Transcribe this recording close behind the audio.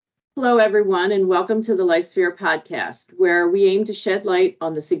Hello, everyone, and welcome to the LifeSphere podcast, where we aim to shed light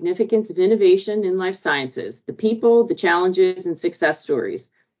on the significance of innovation in life sciences, the people, the challenges, and success stories,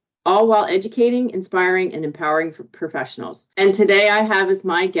 all while educating, inspiring, and empowering professionals. And today I have as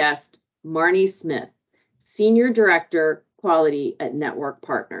my guest, Marnie Smith, Senior Director, Quality at Network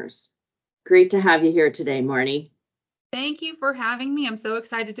Partners. Great to have you here today, Marnie. Thank you for having me. I'm so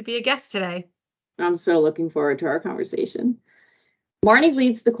excited to be a guest today. I'm so looking forward to our conversation. Marnie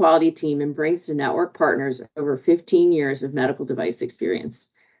leads the quality team and brings to Network Partners over 15 years of medical device experience.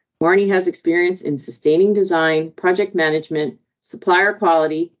 Marnie has experience in sustaining design, project management, supplier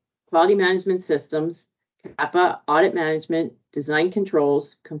quality, quality management systems, CAPA, audit management, design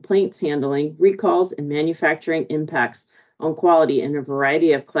controls, complaints handling, recalls, and manufacturing impacts on quality in a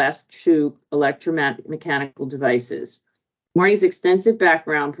variety of Class II electromechanical devices. Marnie's extensive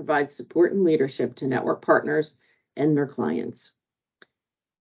background provides support and leadership to Network Partners and their clients.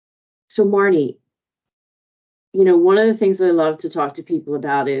 So Marnie, one of the things I love to talk to people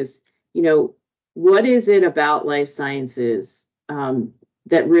about is, what is it about life sciences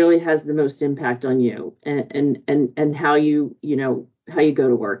that really has the most impact on you and how you go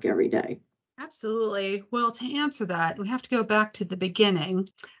to work every day? Absolutely. Well, to answer that, we have to go back to the beginning.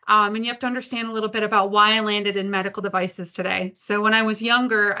 And you have to understand a little bit about why I landed in medical devices today. So when I was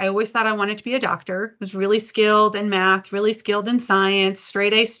younger, I always thought I wanted to be a doctor. I was really skilled in math, really skilled in science,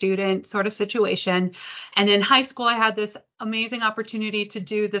 straight A student sort of situation. And in high school, I had this amazing opportunity to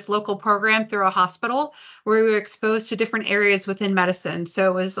do this local program through a hospital where we were exposed to different areas within medicine.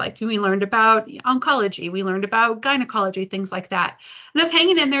 So it was like we learned about oncology, we learned about gynecology, things like that. And I was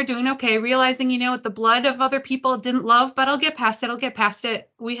hanging in there doing okay, realizing, the blood of other people didn't love, but I'll get past it.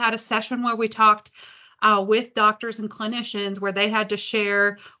 We had a session where we talked with doctors and clinicians where they had to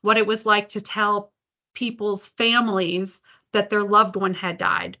share what it was like to tell people's families that their loved one had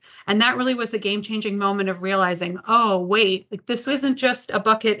died. And that really was a game-changing moment of realizing, oh, wait, this isn't just a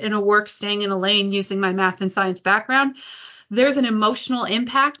bucket in a work staying in a lane using my math and science background. There's an emotional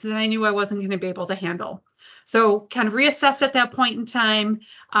impact that I knew I wasn't going to be able to handle. So kind of reassessed at that point in time,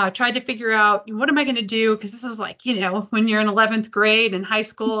 tried to figure out what am I going to do? Because this is like, when you're in 11th grade and high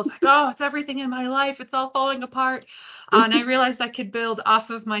school, it's like, oh, it's everything in my life. It's all falling apart. And I realized I could build off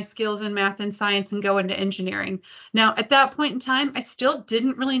of my skills in math and science and go into engineering. Now, at that point in time, I still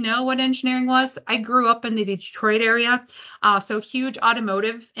didn't really know what engineering was. I grew up in the Detroit area, so huge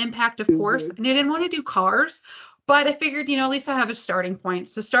automotive impact, of course. And I didn't want to do cars. But I figured, at least I have a starting point.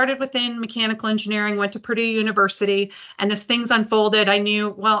 So started within mechanical engineering, went to Purdue University, and as things unfolded, I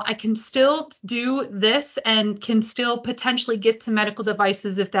knew, well, I can still do this and can still potentially get to medical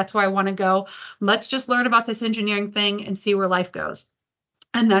devices if that's where I want to go. Let's just learn about this engineering thing and see where life goes.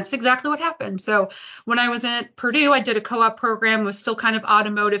 And that's exactly what happened. So when I was at Purdue, I did a co-op program, was still kind of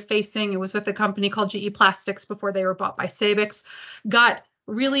automotive facing. It was with a company called GE Plastics before they were bought by Sabix. Got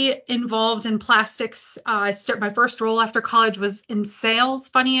really involved in plastics. My first role after college was in sales,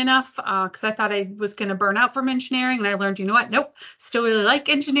 funny enough, because I thought I was going to burn out from engineering. And I learned, nope, still really like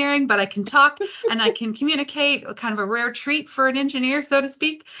engineering, but I can talk and I can communicate, kind of a rare treat for an engineer, so to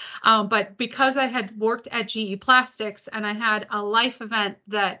speak. But because I had worked at GE Plastics and I had a life event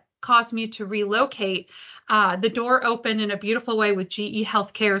that caused me to relocate, the door opened in a beautiful way with GE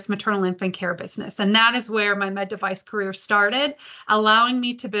Healthcare's maternal infant care business. And that is where my med device career started, allowing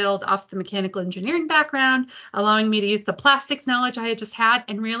me to build off the mechanical engineering background, allowing me to use the plastics knowledge I had just had,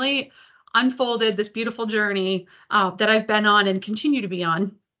 and really unfolded this beautiful journey that I've been on and continue to be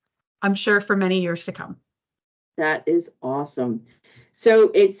on, I'm sure, for many years to come. That is awesome. So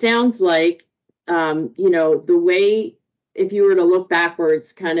it sounds like, the way, if you were to look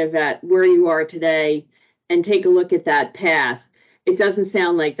backwards kind of at where you are today and take a look at that path, it doesn't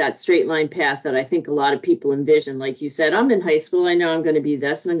sound like that straight line path that I think a lot of people envision. Like you said, I'm in high school. I know I'm going to be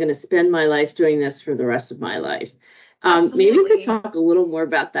this and I'm going to spend my life doing this for the rest of my life. Maybe you could talk a little more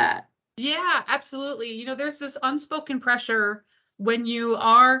about that. Yeah, absolutely. There's this unspoken pressure when you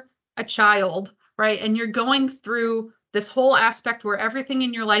are a child, right? And you're going through this whole aspect where everything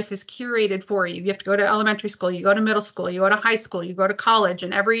in your life is curated for you. You have to go to elementary school, you go to middle school, you go to high school, you go to college,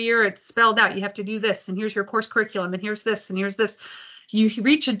 and every year it's spelled out. You have to do this, and here's your course curriculum, and here's this, and here's this. You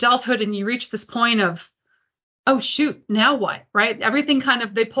reach adulthood and you reach this point of, oh, shoot, now what, right? Everything kind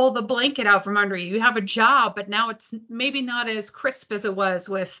of, they pull the blanket out from under you. You have a job, but now it's maybe not as crisp as it was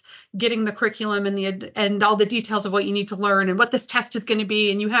with getting the curriculum and all the details of what you need to learn and what this test is going to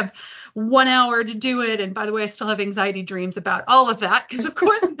be. And you have 1 hour to do it. And by the way, I still have anxiety dreams about all of that because, of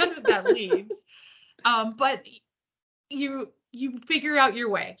course, none of that leaves. But you figure out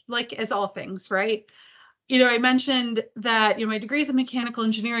your way, like as all things, right? I mentioned that, my degree is in mechanical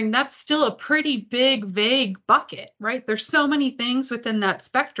engineering. That's still a pretty big, vague bucket, right? There's so many things within that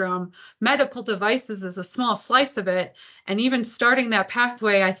spectrum. Medical devices is a small slice of it. And even starting that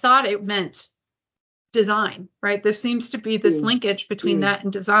pathway, I thought it meant design, right? There seems to be this linkage between that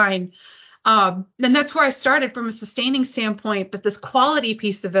and design. And that's where I started from a sustaining standpoint, but this quality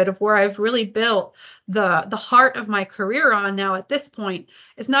piece of it, of where I've really built the heart of my career on now at this point,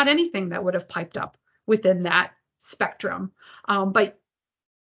 is not anything that would have piped up within that spectrum. But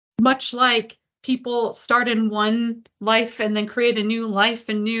much like people start in one life and then create a new life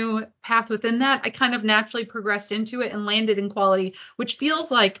and new path within that, I kind of naturally progressed into it and landed in quality, which feels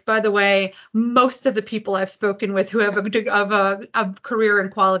like, by the way, most of the people I've spoken with who have a career in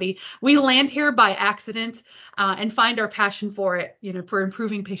quality, we land here by accident and find our passion for it, for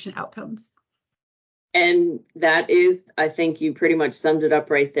improving patient outcomes. And that is, I think you pretty much summed it up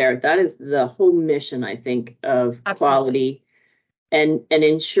right there. That is the whole mission, I think, of Absolutely. Quality and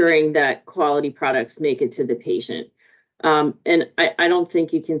ensuring that quality products make it to the patient. And I don't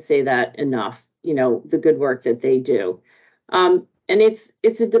think you can say that enough, the good work that they do. And it's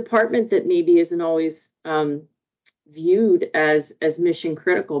a department that maybe isn't always viewed as mission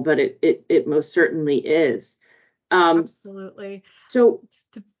critical, but it most certainly is. Absolutely. So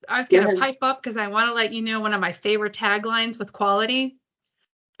I was going to pipe up because I want to let you know one of my favorite taglines with quality.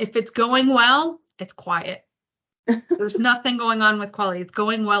 If it's going well, it's quiet. There's nothing going on with quality. It's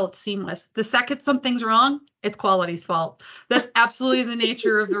going well. It's seamless. The second something's wrong, it's quality's fault. That's absolutely the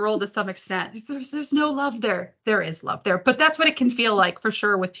nature of the role to some extent. There's no love there. There is love there, but that's what it can feel like for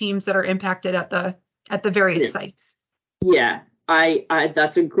sure with teams that are impacted at the various sites. Yeah,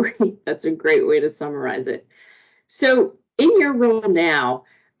 that's a great way to summarize it. So in your role now,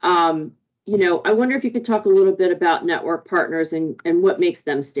 I wonder if you could talk a little bit about network partners and what makes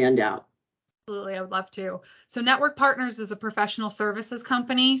them stand out. Absolutely, I would love to. So Network Partners is a professional services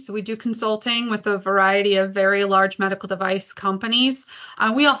company. So we do consulting with a variety of very large medical device companies.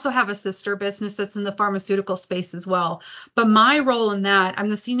 We also have a sister business that's in the pharmaceutical space as well. But my role in that, I'm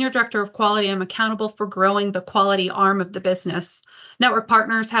the senior director of quality. I'm accountable for growing the quality arm of the business. Network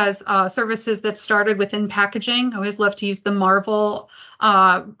Partners has services that started within packaging. I always love to use the Marvel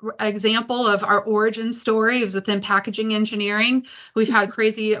example of our origin story. It was within packaging engineering. We've had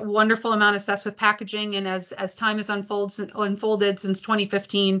crazy, wonderful amount of success with packaging. And as time has unfolded since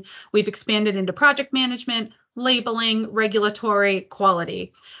 2015, we've expanded into project management, labeling, regulatory,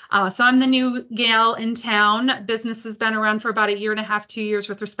 quality. So I'm the new gal in town. Business has been around for about 1.5 to 2 years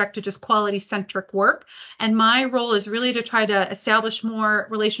with respect to just quality-centric work. And my role is really to try to establish more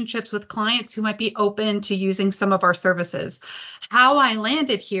relationships with clients who might be open to using some of our services. How I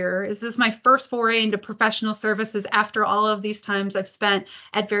landed here is this is my first foray into professional services after all of these times I've spent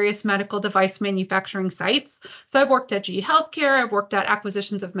at various medical device manufacturing sites. So I've worked at GE Healthcare, I've worked at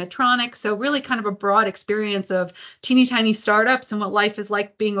acquisitions of Medtronic, so really kind of a broad experience of teeny tiny startups and what life is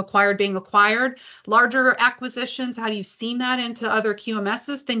like being acquired, larger acquisitions, how do you seam that into other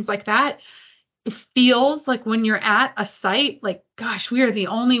QMSs, things like that. It feels like when you're at a site, like, gosh, we are the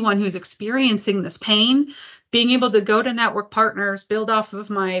only one who's experiencing this pain. Being able to go to network partners, build off of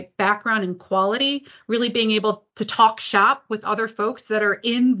my background in quality, really being able to talk shop with other folks that are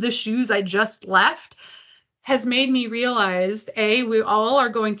in the shoes I just left, has made me realize, we all are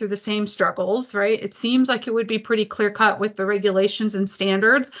going through the same struggles, right? It seems like it would be pretty clear cut with the regulations and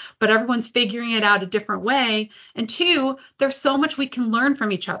standards, but everyone's figuring it out a different way. And 2, there's so much we can learn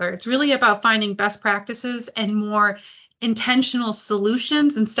from each other. It's really about finding best practices and more intentional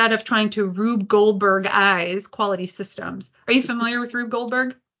solutions instead of trying to Rube Goldberg-ize quality systems. Are you familiar with Rube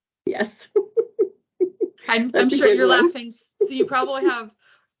Goldberg? Yes. I'm sure you're laughing. So you probably have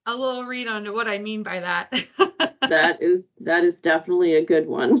a little read on to what I mean by that. That is definitely a good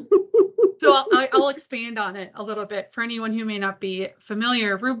one. So I'll expand on it a little bit for anyone who may not be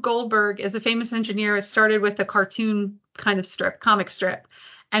familiar. Rube Goldberg is a famous engineer. It started with a cartoon kind of comic strip.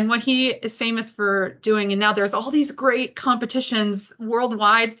 And what he is famous for doing, and now there's all these great competitions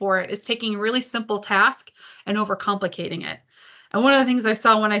worldwide for it, is taking a really simple task and overcomplicating it. And one of the things I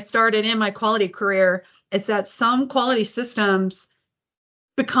saw when I started in my quality career is that some quality systems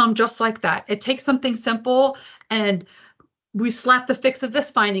become just like that. It takes something simple and we slap the fix of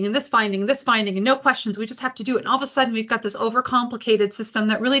this finding and this finding and this finding and no questions. We just have to do it. And all of a sudden we've got this overcomplicated system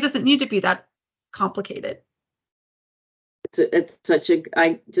that really doesn't need to be that complicated.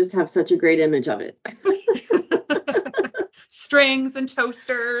 I just have such a great image of it. Strings and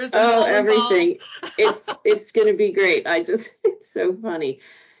toasters and everything. It's going to be great. It's so funny.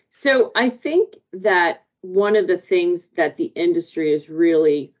 So I think that one of the things that the industry is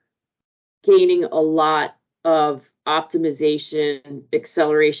really gaining a lot of optimization,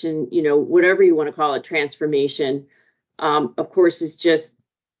 acceleration, whatever you want to call it, transformation, of course, is just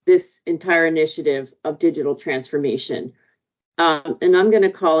this entire initiative of digital transformation. And I'm going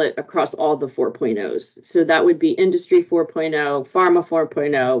to call it across all the 4.0s. So that would be industry 4.0, pharma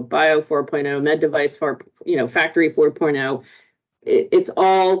 4.0, bio 4.0, med device 4, factory 4.0. It's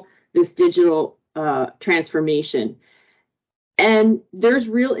all this digital transformation. And there's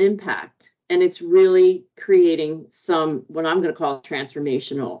real impact, and it's really creating some, what I'm going to call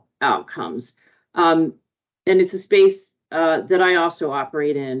transformational outcomes. And it's a space that I also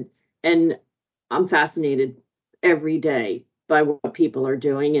operate in, and I'm fascinated every day by what people are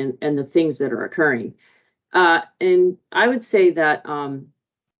doing and the things that are occurring. And I would say that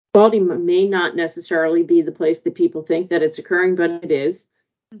quality may not necessarily be the place that people think that it's occurring, but it is.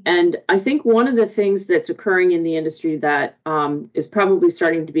 And I think one of the things that's occurring in the industry that is probably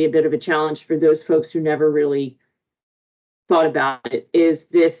starting to be a bit of a challenge for those folks who never really thought about it is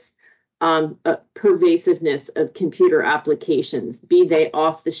this pervasiveness of computer applications, be they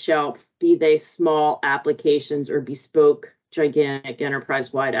off the shelf, be they small applications or bespoke, gigantic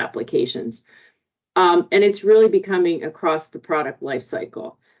enterprise-wide applications. And it's really becoming across the product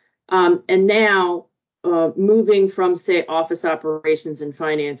lifecycle. And now moving from, say, office operations and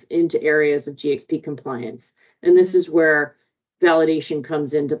finance into areas of GxP compliance. And this is where validation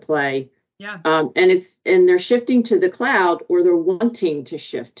comes into play. Yeah. And they're shifting to the cloud, or they're wanting to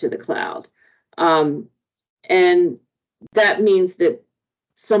shift to the cloud. And that means that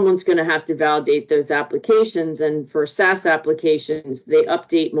someone's going to have to validate those applications. And for SaaS applications, they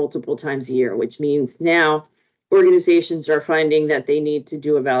update multiple times a year, which means now organizations are finding that they need to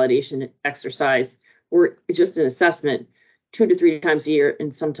do a validation exercise or just an assessment 2 to 3 times a year,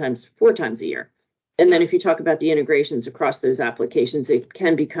 and sometimes 4 times a year. And then if you talk about the integrations across those applications, it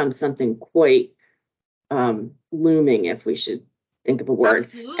can become something quite looming, if we should think of a word.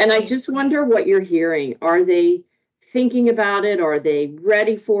 Absolutely. And I just wonder what you're hearing. Are they thinking about it? Are they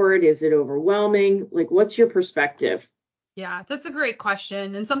ready for it? Is it overwhelming? Like, what's your perspective? Yeah, that's a great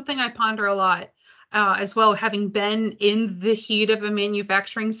question, and something I ponder a lot as well, having been in the heat of a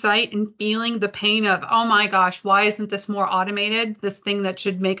manufacturing site and feeling the pain of, oh my gosh, why isn't this more automated? This thing that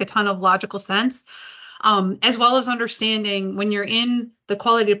should make a ton of logical sense, as well as understanding when you're in the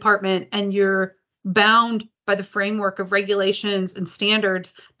quality department and you're bound by the framework of regulations and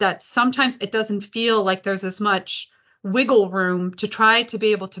standards, that sometimes it doesn't feel like there's as much wiggle room to try to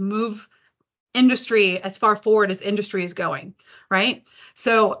be able to move industry as far forward as industry is going, right?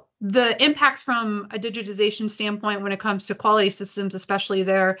 So the impacts from a digitization standpoint when it comes to quality systems, especially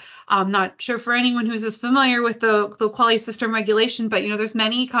there, I'm not sure for anyone who's as familiar with the quality system regulation, but there's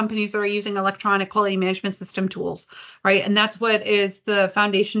many companies that are using electronic quality management system tools, right? And that's what is the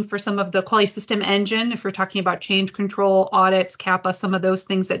foundation for some of the quality system engine. If we're talking about change control, audits, CAPA, some of those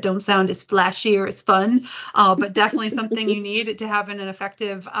things that don't sound as flashy or as fun, but definitely something you need to have in an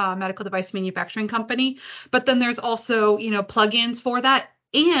effective medical device manufacturing company. But then there's also, plugins for that,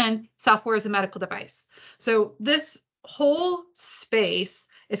 and software as a medical device. So this whole space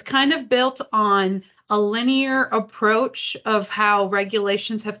is kind of built on a linear approach of how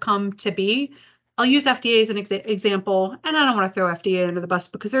regulations have come to be. I'll use FDA as an example, and I don't want to throw FDA under the bus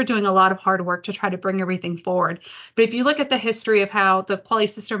because they're doing a lot of hard work to try to bring everything forward. But if you look at the history of how the quality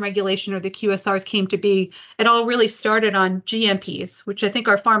system regulation, or the QSRs, came to be, it all really started on GMPs, which I think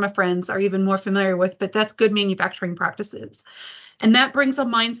our pharma friends are even more familiar with, but that's good manufacturing practices. And that brings a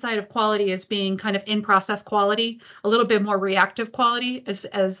mindset of quality as being kind of in-process quality, a little bit more reactive quality,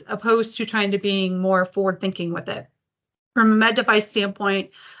 as opposed to trying to being more forward-thinking with it. From a med device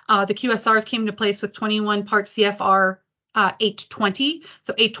standpoint, the QSRs came into place with 21 part CFR 820.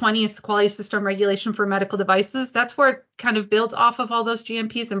 So 820 is the quality system regulation for medical devices. That's where it kind of builds off of all those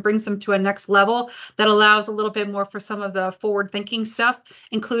GMPs and brings them to a next level that allows a little bit more for some of the forward-thinking stuff,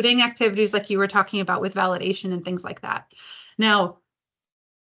 including activities like you were talking about with validation and things like that. Now,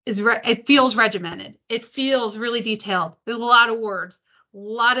 it feels regimented. It feels really detailed. There's a lot of words, a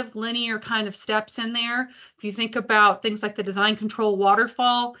lot of linear kind of steps in there. If you think about things like the design control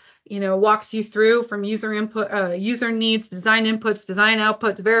waterfall, walks you through from user input, user needs, design inputs, design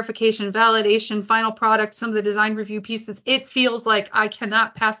outputs, verification, validation, final product, some of the design review pieces. It feels like I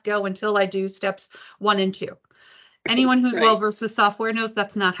cannot pass go until I do steps 1 and 2. Anyone who's well versed with software knows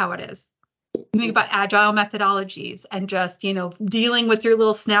that's not how it is. You think about agile methodologies and just, dealing with your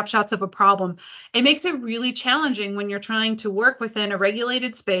little snapshots of a problem. It makes it really challenging when you're trying to work within a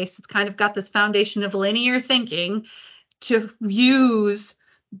regulated space. It's kind of got this foundation of linear thinking to use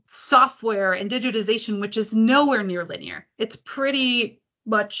software and digitization, which is nowhere near linear. It's pretty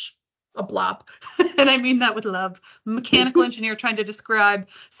much a blob. And I mean that with love. Mechanical engineer trying to describe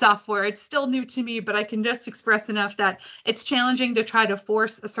software. It's still new to me, but I can just express enough that it's challenging to try to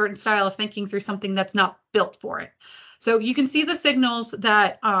force a certain style of thinking through something that's not built for it. So you can see the signals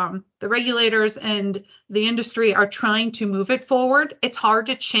that the regulators and the industry are trying to move it forward. It's hard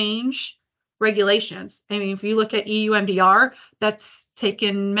to change regulations. I mean, if you look at EU MDR, that's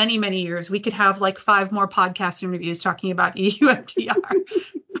taken many, many years. We could have like 5 more podcast interviews talking about EU MDR.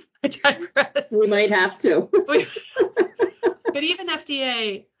 I digress. We might have to. But even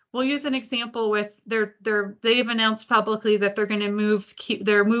FDA, we'll use an example with they've announced publicly that they're going to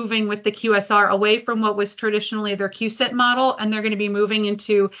they're moving with the QSR away from what was traditionally their QSIT model, and they're going to be moving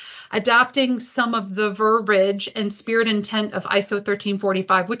into adopting some of the verbiage and spirit intent of ISO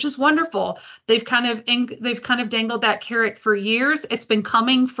 1345, which is wonderful. They've kind of dangled that carrot for years. It's been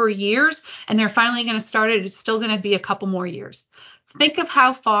coming for years, and they're finally going to start it. It's still going to be a couple more years. Think of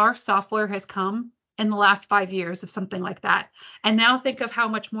how far software has come in the last 5 years of something like that. And now think of how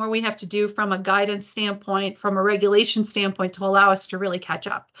much more we have to do from a guidance standpoint, from a regulation standpoint, to allow us to really catch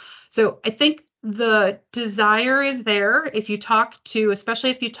up. So I think the desire is there. Especially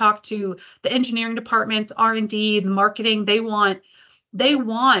if you talk to the engineering departments, R&D, the marketing, they want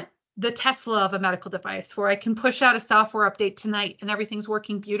the Tesla of a medical device where I can push out a software update tonight and everything's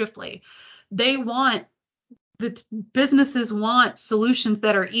working beautifully. The businesses want solutions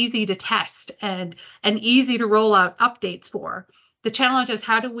that are easy to test and easy to roll out updates for. The challenge is,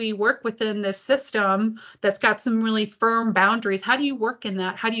 how do we work within this system that's got some really firm boundaries? How do you work in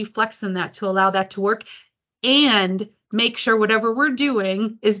that? How do you flex in that to allow that to work and make sure whatever we're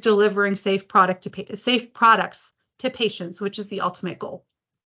doing is delivering safe products to patients, which is the ultimate goal.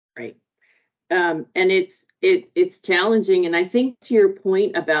 Right. And it's challenging. And I think to your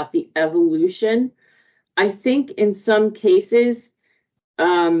point about the evolution, I think in some cases,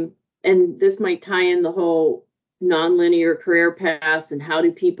 and this might tie in the whole nonlinear career paths and how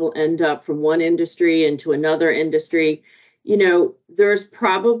do people end up from one industry into another industry, there's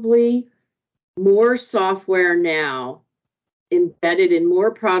probably more software now embedded in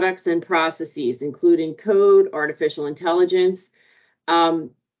more products and processes, including code, artificial intelligence. And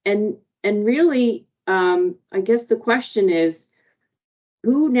really, I guess the question is,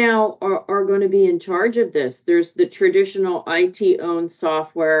 who now are going to be in charge of this? There's the traditional IT-owned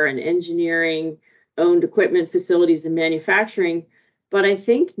software and engineering-owned equipment, facilities, and manufacturing. But I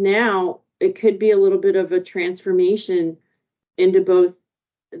think now it could be a little bit of a transformation into both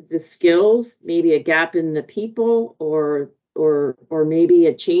the skills, maybe a gap in the people, or maybe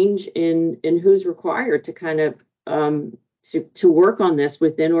a change in who's required to kind of to work on this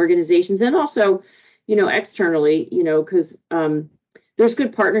within organizations, and also, externally, because there's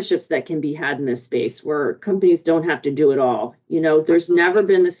good partnerships that can be had in this space where companies don't have to do it all. There's never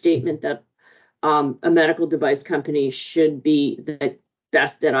been the statement that a medical device company should be the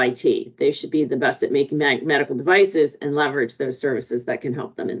best at IT. They should be the best at making medical devices and leverage those services that can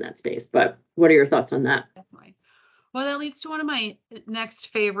help them in that space. But what are your thoughts on that? Definitely. Well, that leads to one of my next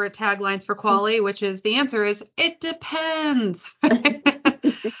favorite taglines for quality, which is the answer is it depends.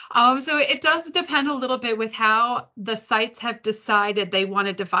 So it does depend a little bit with how the sites have decided they want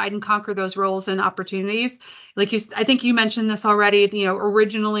to divide and conquer those roles and opportunities. I think you mentioned this already.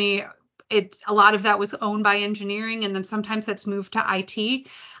 Originally, a lot of that was owned by engineering, and then sometimes that's moved to IT.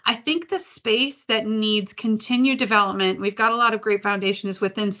 I think the space that needs continued development, we've got a lot of great foundation, is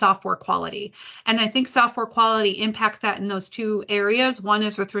within software quality. And I think software quality impacts that in those two areas. One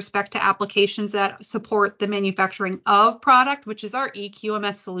is with respect to applications that support the manufacturing of product, which is our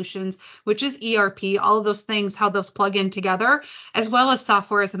EQMS solutions, which is ERP, all of those things, how those plug in together, as well as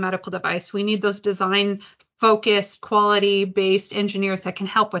software as a medical device. We need those design focused, quality-based engineers that can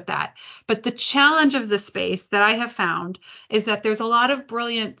help with that. But the challenge of the space that I have found is that there's a lot of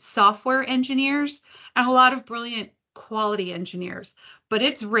brilliant software engineers and a lot of brilliant quality engineers, but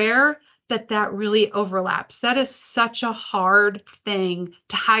it's rare that really overlaps. That is such a hard thing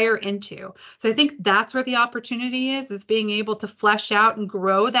to hire into. So I think that's where the opportunity is being able to flesh out and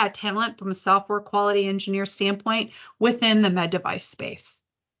grow that talent from a software quality engineer standpoint within the med device space.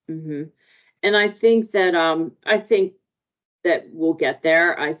 Mm-hmm. And I think that we'll get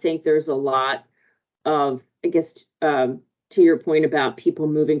there. I think there's a lot of, I guess, to your point about people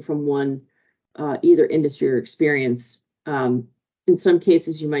moving from one either industry or experience. In some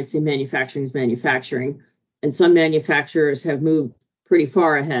cases, you might say manufacturing is manufacturing, and some manufacturers have moved pretty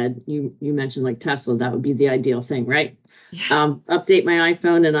far ahead. You mentioned like Tesla, that would be the ideal thing, right? Yeah. Update my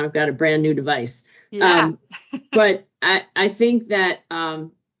iPhone and I've got a brand new device. Yeah. But I think that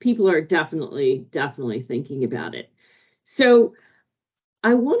people are definitely thinking about it. So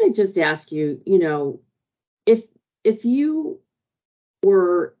I want to just ask you, if you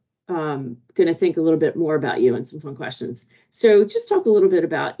were going to think a little bit more about you and some fun questions. So just talk a little bit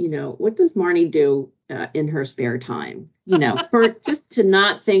about, what does Marnie do in her spare time, for just to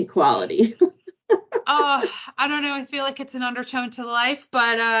not think quality. I don't know. I feel like it's an undertone to life,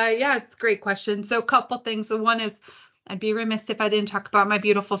 but yeah, it's a great question. So a couple things. So one is, I'd be remiss if I didn't talk about my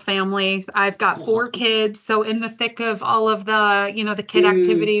beautiful family. I've got 4 kids. So in the thick of all of the, the kid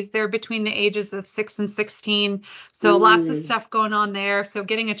activities, they're between the ages of 6 and 16. So lots of stuff going on there. So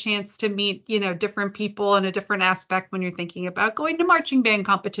getting a chance to meet, different people in a different aspect when you're thinking about going to marching band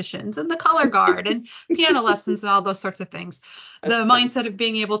competitions and the color guard and piano lessons and all those sorts of things. The mindset of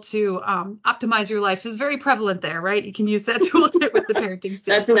being able to optimize your life is very prevalent there, right? You can use that toolkit with the parenting students.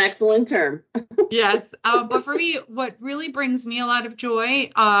 That's an excellent term. Yes. But for me, what really brings me a lot of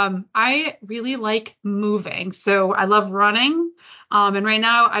joy, I really like moving. So I love running. And right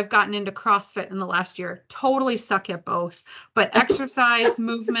now I've gotten into CrossFit in the last year. Totally suck at both. But exercise,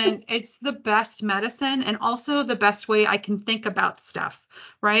 movement, it's the best medicine and also the best way I can think about stuff,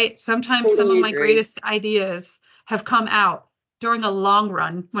 right? Sometimes some of my greatest ideas have come out during a long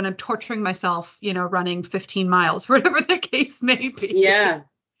run when I'm torturing myself, running 15 miles, whatever the case may be. Yeah.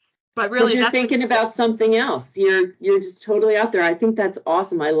 But really, you're thinking about something else. You're just totally out there. I think that's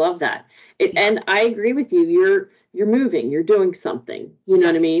awesome. I love that. And I agree with you. You're moving. You're doing something. You know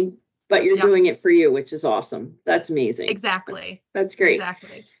what I mean? But you're doing it for you, which is awesome. That's amazing. Exactly. That's great.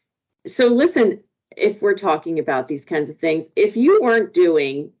 Exactly. So listen, if we're talking about these kinds of things, if you weren't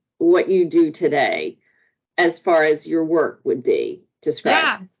doing what you do today, as far as your work would be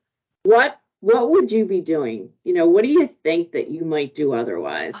described, what would you be doing? What do you think that you might do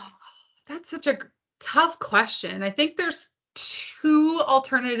otherwise? Oh, that's such a tough question. I think there's 2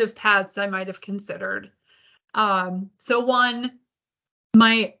 alternative paths I might have considered. So one,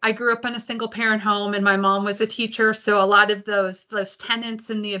 I grew up in a single parent home and my mom was a teacher. So a lot of those tenets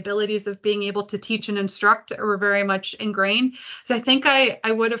and the abilities of being able to teach and instruct were very much ingrained. So I think I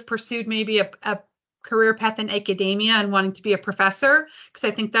would have pursued maybe a career path in academia and wanting to be a professor, because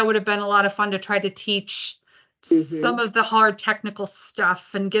I think that would have been a lot of fun to try to teach some of the hard technical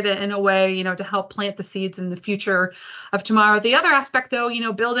stuff and get it in a way, to help plant the seeds in the future of tomorrow. The other aspect, though,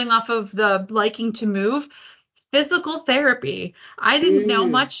 building off of the liking to move, physical therapy. I didn't know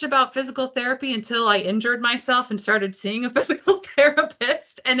much about physical therapy until I injured myself and started seeing a physical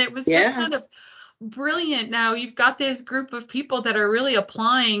therapist. And it was just kind of brilliant. Now you've got this group of people that are really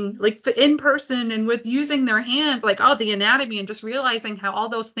applying like in person and with using their hands, like, the anatomy, and just realizing how all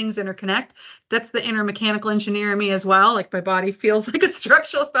those things interconnect. That's the inner mechanical engineer in me as well. Like my body feels like a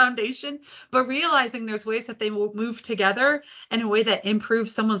structural foundation, but realizing there's ways that they will move together in a way that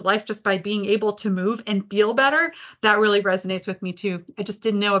improves someone's life just by being able to move and feel better. That really resonates with me too. I just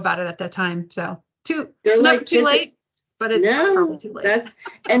didn't know about it at that time. So it's never too late. But it's probably too late.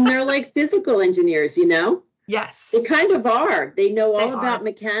 And they're like physical engineers, Yes. They kind of are. They know all about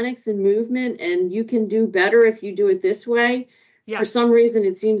mechanics and movement, and you can do better if you do it this way. Yes. For some reason,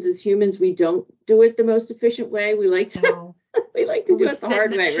 it seems as humans, we don't do it the most efficient way. We like to do it the hard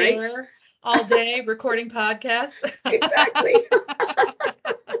way, right? All day recording podcasts. Exactly.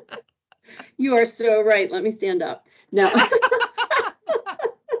 You are so right. Let me stand up. No.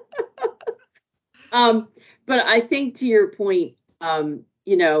 But I think to your point,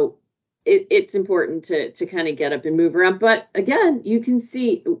 it's important to kind of get up and move around. But again, you can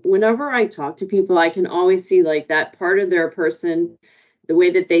see whenever I talk to people, I can always see like that part of their person, the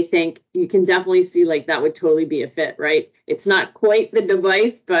way that they think. You can definitely see like that would totally be a fit, right? It's not quite the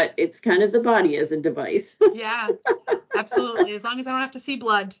device, but it's kind of the body as a device. Yeah, absolutely. As long as I don't have to see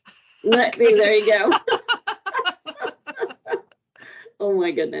blood. There you go. Oh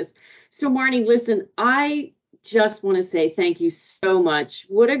my goodness. So Marnie, listen, I just want to say thank you so much.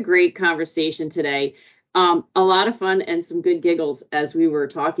 What a great conversation today. A lot of fun and some good giggles as we were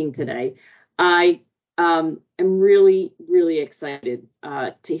talking today. I am really, really excited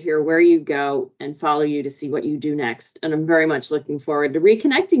to hear where you go and follow you to see what you do next. And I'm very much looking forward to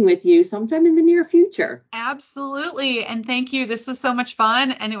reconnecting with you sometime in the near future. Absolutely. And thank you. This was so much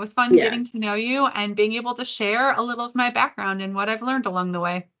fun. And it was fun getting to know you and being able to share a little of my background and what I've learned along the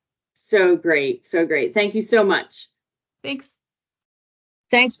way. So great. So great. Thank you so much. Thanks.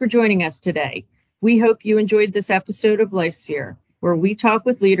 Thanks for joining us today. We hope you enjoyed this episode of LifeSphere, where we talk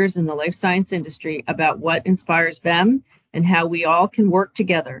with leaders in the life science industry about what inspires them and how we all can work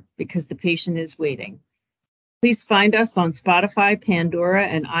together because the patient is waiting. Please find us on Spotify, Pandora,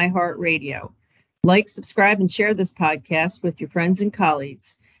 and iHeartRadio. Like, subscribe, and share this podcast with your friends and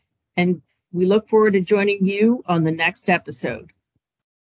colleagues. And we look forward to joining you on the next episode.